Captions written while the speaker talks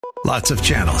Lots of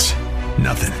channels,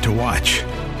 nothing to watch,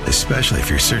 especially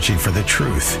if you're searching for the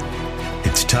truth.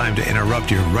 It's time to interrupt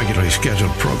your regularly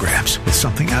scheduled programs with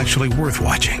something actually worth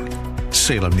watching.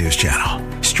 Salem News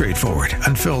Channel. Straightforward,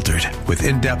 unfiltered, with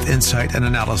in-depth insight and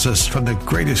analysis from the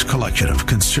greatest collection of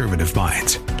conservative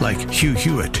minds like Hugh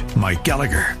Hewitt, Mike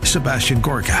Gallagher, Sebastian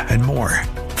Gorka, and more.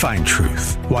 Find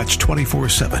truth. Watch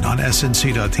 24/7 on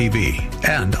snc.tv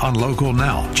and on Local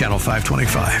Now, Channel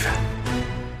 525.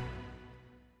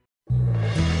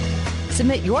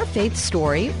 Submit your faith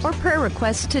story or prayer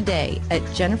request today at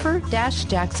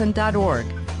jennifer-jackson.org.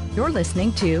 You're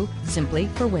listening to Simply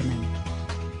for Women.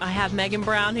 I have Megan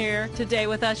Brown here today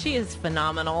with us. She is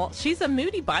phenomenal. She's a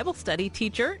Moody Bible study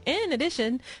teacher, in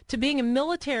addition to being a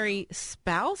military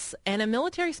spouse and a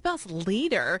military spouse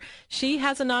leader. She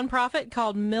has a nonprofit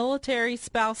called Military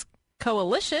Spouse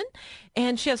Coalition,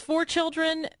 and she has 4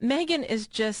 children. Megan is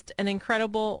just an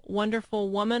incredible, wonderful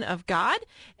woman of God,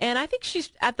 and I think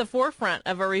she's at the forefront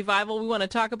of a revival. We want to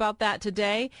talk about that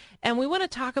today, and we want to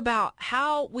talk about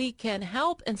how we can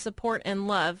help and support and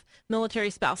love military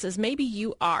spouses. Maybe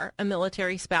you are a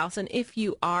military spouse, and if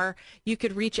you are, you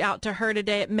could reach out to her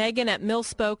today at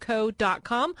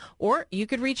megan@millspoco.com, or you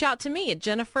could reach out to me at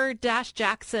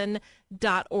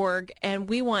jennifer-jackson.org, and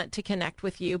we want to connect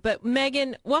with you. But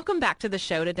Megan, welcome back to the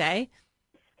show today.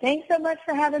 Thanks so much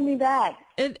for having me back.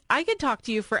 I could talk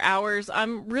to you for hours.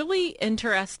 I'm really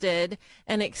interested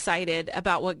and excited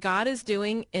about what God is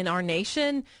doing in our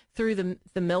nation through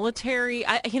the military.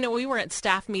 We were at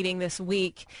staff meeting this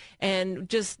week and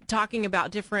just talking about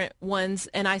different ones.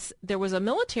 And there was a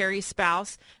military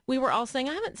spouse. We were all saying,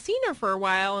 I haven't seen her for a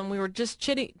while. And we were just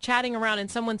chatting around,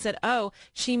 and someone said, oh,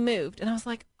 she moved. And I was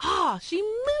like, she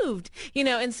moved,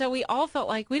 and so we all felt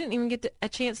like we didn't even get a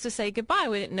chance to say goodbye.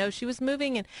 We didn't know she was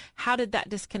moving. And how did that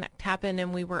disconnect happen?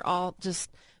 And we were all just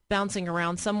bouncing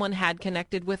around. Someone had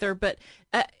connected with her, but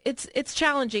it's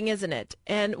challenging, isn't it?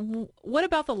 And what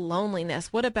about the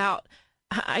loneliness? What about,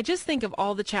 I just think of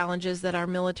all the challenges that our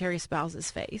military spouses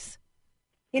face.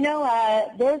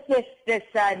 There's this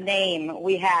name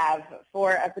we have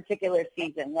for a particular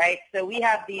season, right? So we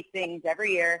have these things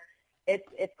every year.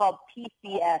 It's called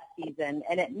PCS season,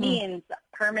 and it means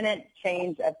permanent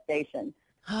change of station.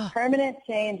 Permanent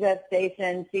change of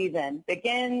station season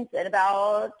begins in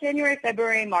about January,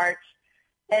 February, March,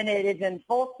 and it is in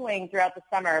full swing throughout the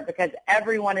summer because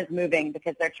everyone is moving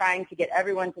because they're trying to get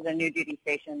everyone to their new duty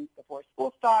stations before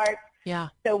school starts. Yeah.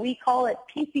 So we call it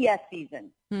PCS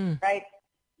season, right?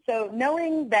 So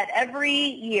knowing that every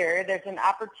year there's an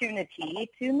opportunity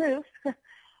to move,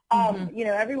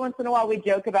 every once in a while we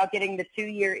joke about getting the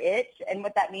 2-year itch, and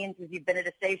what that means is you've been at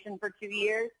a station for 2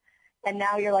 years. And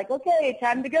now you're like, okay,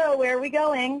 time to go. Where are we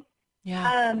going?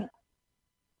 Yeah.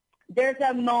 There's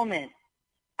a moment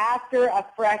after a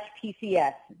fresh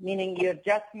PCS, meaning you have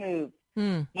just moved.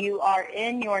 You are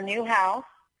in your new house.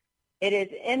 It is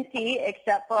empty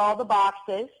except for all the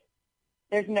boxes.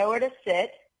 There's nowhere to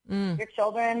sit. Your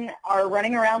children are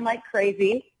running around like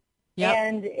crazy. Yep.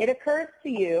 And it occurs to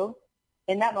you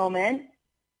in that moment,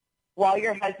 while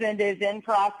your husband is in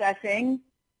processing,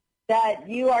 that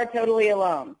you are totally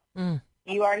alone.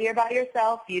 You are here by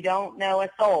yourself. You don't know a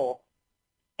soul.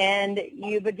 And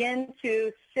you begin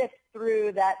to sift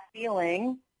through that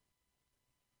feeling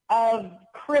of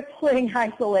crippling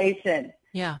isolation.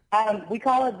 Yeah. We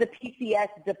call it the PCS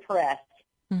depressed.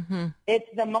 It's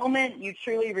the moment you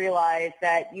truly realize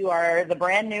that you are the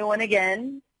brand new one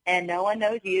again, and no one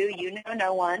knows you. You know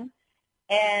no one.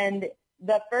 And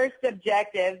the first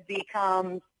objective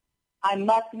becomes, I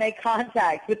must make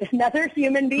contact with another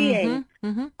human being,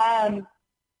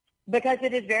 because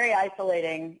it is very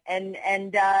isolating. And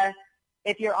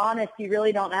if you're honest, you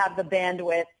really don't have the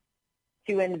bandwidth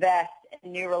to invest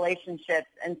in new relationships.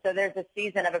 And so there's a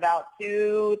season of about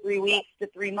 2-3 weeks to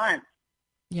 3 months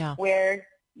where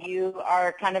you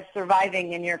are kind of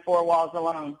surviving in your 4 walls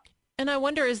alone. And I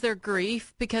wonder, is there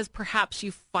grief because perhaps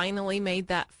you finally made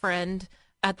that friend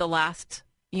at the last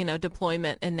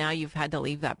deployment, and now you've had to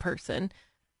leave that person?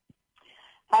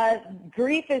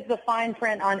 Grief is the fine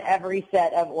print on every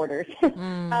set of orders.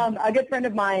 A good friend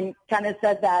of mine kind of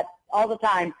says that all the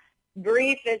time.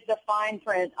 Grief is the fine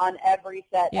print on every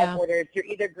set of orders. You're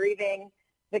either grieving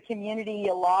the community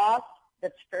you lost, the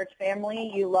church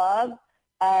family you love,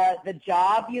 the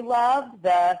job you love,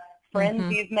 the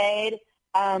friends you've made.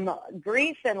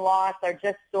 Grief and loss are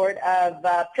just sort of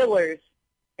pillars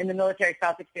in the military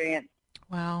spouse experience.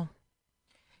 Wow.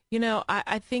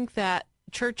 I think that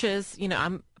churches,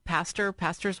 I'm a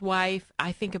pastor's wife.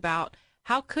 I think about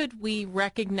how could we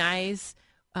recognize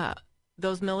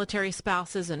those military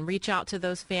spouses and reach out to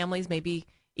those families, maybe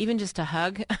even just a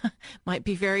hug might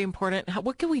be very important.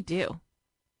 What can we do?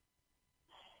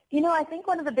 I think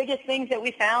one of the biggest things that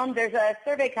we found, there's a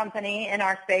survey company in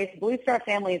our space, Blue Star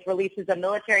Families, releases a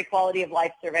military quality of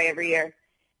life survey every year.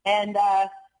 And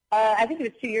I think it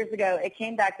was 2 years ago, it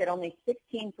came back that only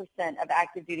 16% of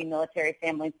active duty military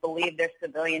families believe their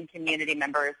civilian community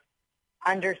members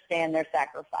understand their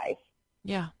sacrifice.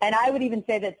 Yeah. And I would even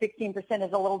say that 16%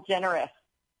 is a little generous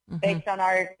based on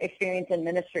our experience in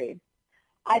ministry.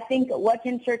 I think what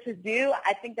can churches do?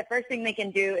 I think the first thing they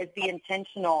can do is be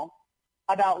intentional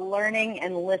about learning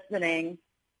and listening,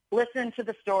 listen to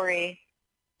the story,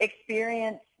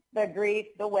 experience the grief,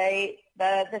 the weight,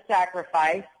 the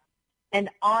sacrifice, and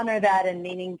honor that in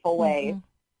meaningful ways.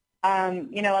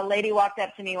 A lady walked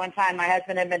up to me one time. My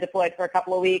husband had been deployed for a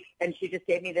couple of weeks, and she just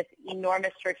gave me this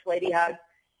enormous church lady hug.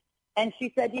 And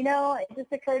she said, it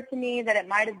just occurred to me that it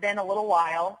might have been a little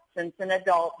while since an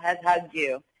adult has hugged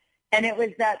you. And it was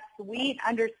that sweet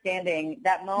understanding,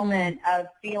 that moment of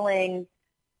feeling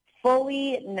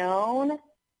fully known,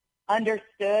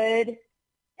 understood,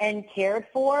 and cared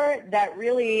for, that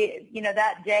really,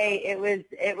 that day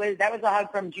that was a hug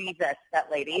from Jesus,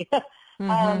 that lady.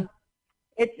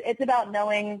 It's about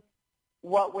knowing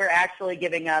what we're actually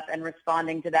giving up and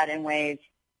responding to that in ways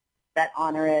that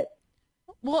honor it.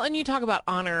 Well, and you talk about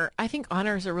honor. I think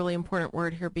honor is a really important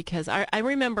word here because I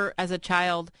remember as a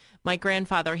child, my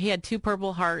grandfather, he had 2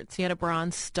 Purple Hearts, he had a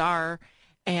Bronze Star,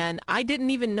 and I didn't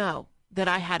even know that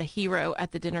I had a hero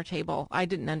at the dinner table. I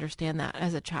didn't understand that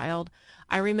as a child.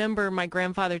 I remember my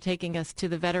grandfather taking us to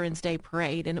the Veterans Day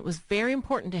parade, and it was very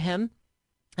important to him.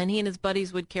 And he and his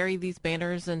buddies would carry these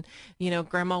banners, and,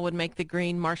 Grandma would make the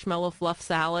green marshmallow fluff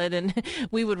salad, and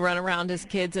we would run around as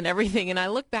kids and everything. And I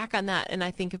look back on that, and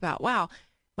I think about, wow,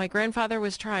 my grandfather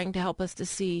was trying to help us to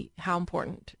see how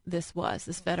important this was,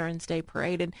 this Veterans Day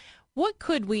parade. And what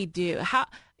could we do?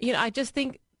 I just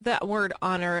think that word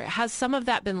honor, has some of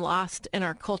that been lost in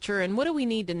our culture? And what do we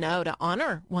need to know to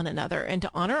honor one another and to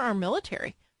honor our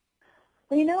military?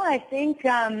 Well, I think,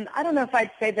 I don't know if I'd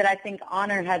say that I think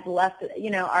honor has left,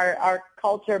 our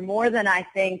culture more than I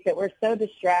think that we're so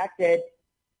distracted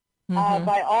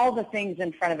by all the things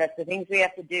in front of us, the things we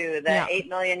have to do, the 8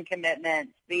 million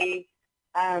commitments, the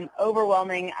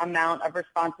overwhelming amount of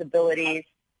responsibilities,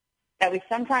 that we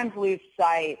sometimes lose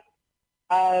sight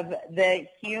of the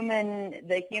human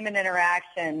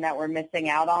interaction that we're missing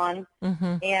out on,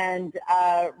 and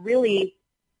really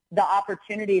the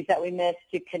opportunities that we miss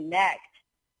to connect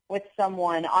with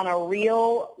someone on a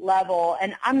real level.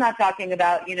 And I'm not talking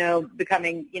about,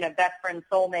 becoming, best friend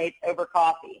soulmates over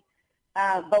coffee.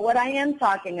 But what I am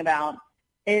talking about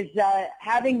is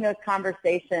having those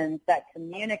conversations that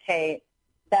communicate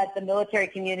that the military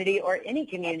community or any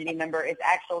community member is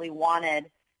actually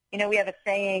wanted. We have a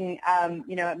saying, at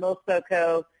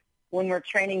Milspo, when we're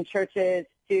training churches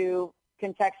to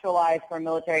contextualize for a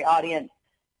military audience,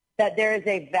 that there is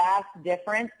a vast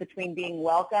difference between being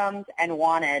welcomed and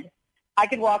wanted. I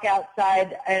could walk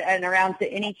outside and around to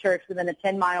any church within a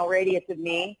 10-mile radius of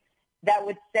me that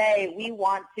would say, we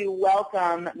want to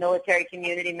welcome military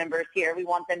community members here. We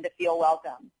want them to feel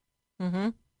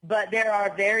welcome. But there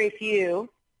are very few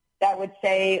that would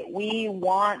say, we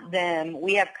want them.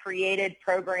 We have created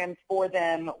programs for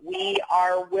them. We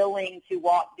are willing to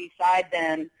walk beside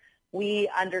them. We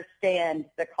understand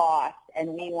the cost, and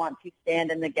we want to stand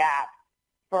in the gap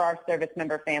for our service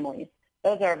member families.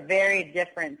 Those are very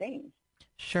different things.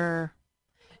 Sure.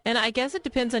 And I guess it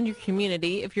depends on your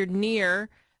community. If you're near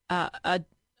a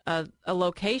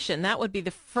location, that would be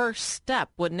the first step,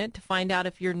 wouldn't it, to find out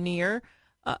if you're near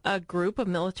a group of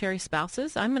military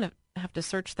spouses? I'm going to have to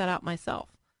search that out myself.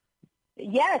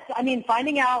 Yes,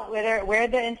 finding out where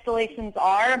the installations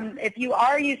are. If you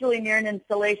are usually near an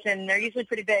installation, they're usually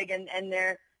pretty big, and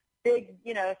they're big,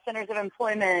 centers of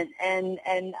employment, and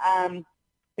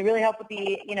they really help with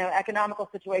the, economical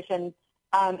situation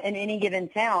in any given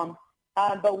town.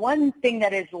 But one thing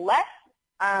that is less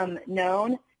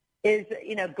known is,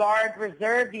 Guard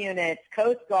Reserve units,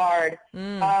 Coast Guard,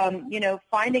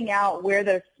 finding out where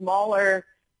those smaller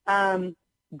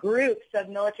groups of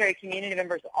military community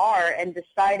members are and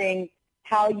deciding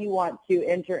how you want to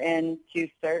enter into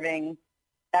serving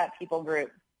that people group.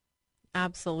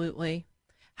 Absolutely.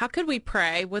 How could we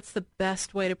pray? What's the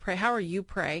best way to pray? How are you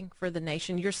praying for the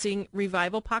nation? You're seeing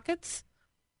revival pockets?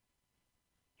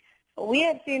 We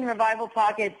have seen revival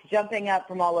pockets jumping up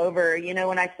from all over.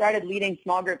 When I started leading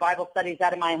small group Bible studies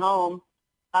out of my home,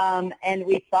 and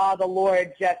we saw the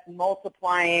Lord just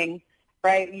multiplying,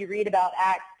 right? You read about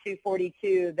Acts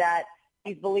 2:42, that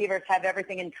these believers have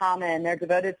everything in common. They're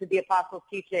devoted to the apostles'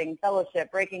 teaching,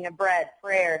 fellowship, breaking of bread,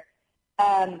 prayer.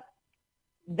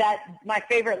 that my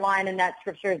favorite line in that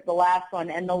scripture is the last one,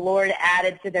 and the Lord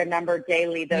added to their number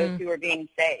daily those who are being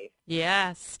saved.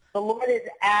 Yes. The Lord is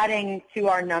adding to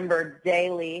our number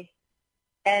daily.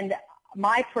 And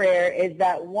my prayer is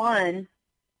that, one,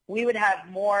 we would have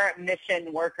more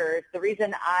mission workers. The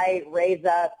reason I raise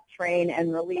up, train,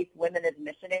 and release women as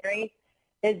missionaries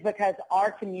is because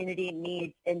our community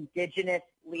needs indigenous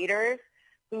leaders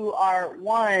who are,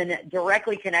 one,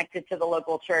 directly connected to the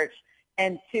local church,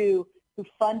 and two, who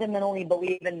fundamentally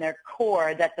believe in their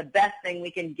core that the best thing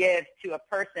we can give to a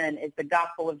person is the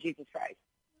gospel of Jesus Christ.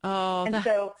 Oh, and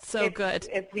that's so good.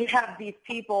 If we have these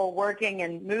people working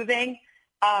and moving,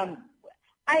 I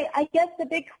guess the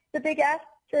big ask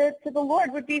to the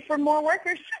Lord would be for more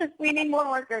workers. We need more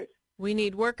workers. We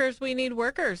need workers. We need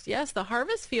workers. Yes, the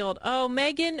harvest field. Oh,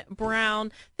 Megan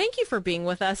Brown, thank you for being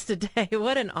with us today.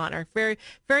 What an honor. Very,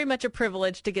 very much a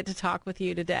privilege to get to talk with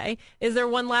you today. Is there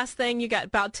one last thing? You got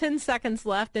about 10 seconds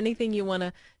left. Anything you want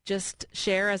to just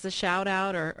share as a shout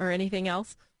out or anything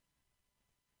else?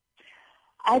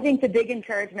 I think the big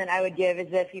encouragement I would give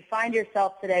is that if you find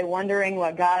yourself today wondering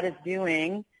what God is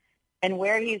doing and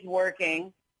where he's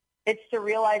working, it's to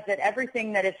realize that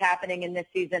everything that is happening in this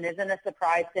season isn't a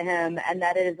surprise to him and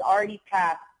that it has already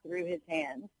passed through his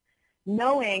hands.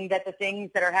 Knowing that the things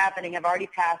that are happening have already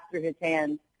passed through his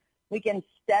hands, we can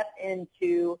step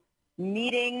into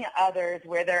meeting others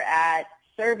where they're at,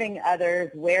 serving others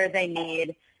where they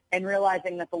need, and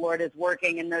realizing that the Lord is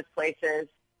working in those places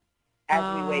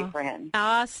as we wait for him.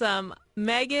 Awesome.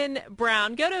 Megan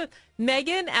Brown. Go to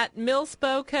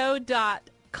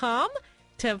megan@millspoco.com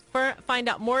to find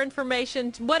out more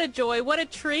information. What a joy. What a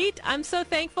treat. I'm so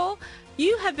thankful.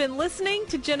 You have been listening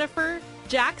to Jennifer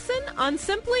Jackson on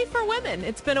Simply for Women.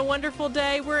 It's been a wonderful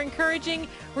day. We're encouraging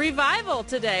revival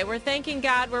today. We're thanking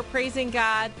God. We're praising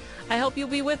God. I hope you'll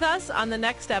be with us on the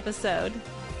next episode.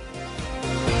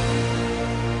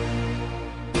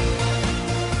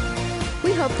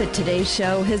 We hope that today's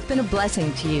show has been a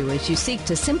blessing to you as you seek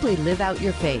to simply live out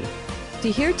your faith.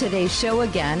 To hear today's show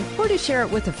again or to share it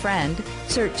with a friend,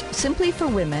 search Simply for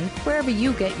Women wherever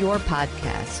you get your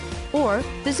podcasts. Or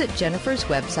visit Jennifer's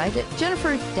website at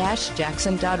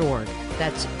jennifer-jackson.org.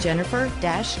 That's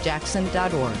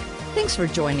jennifer-jackson.org. Thanks for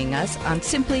joining us on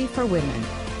Simply for Women.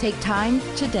 Take time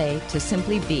today to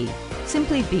simply be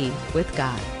with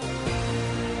God.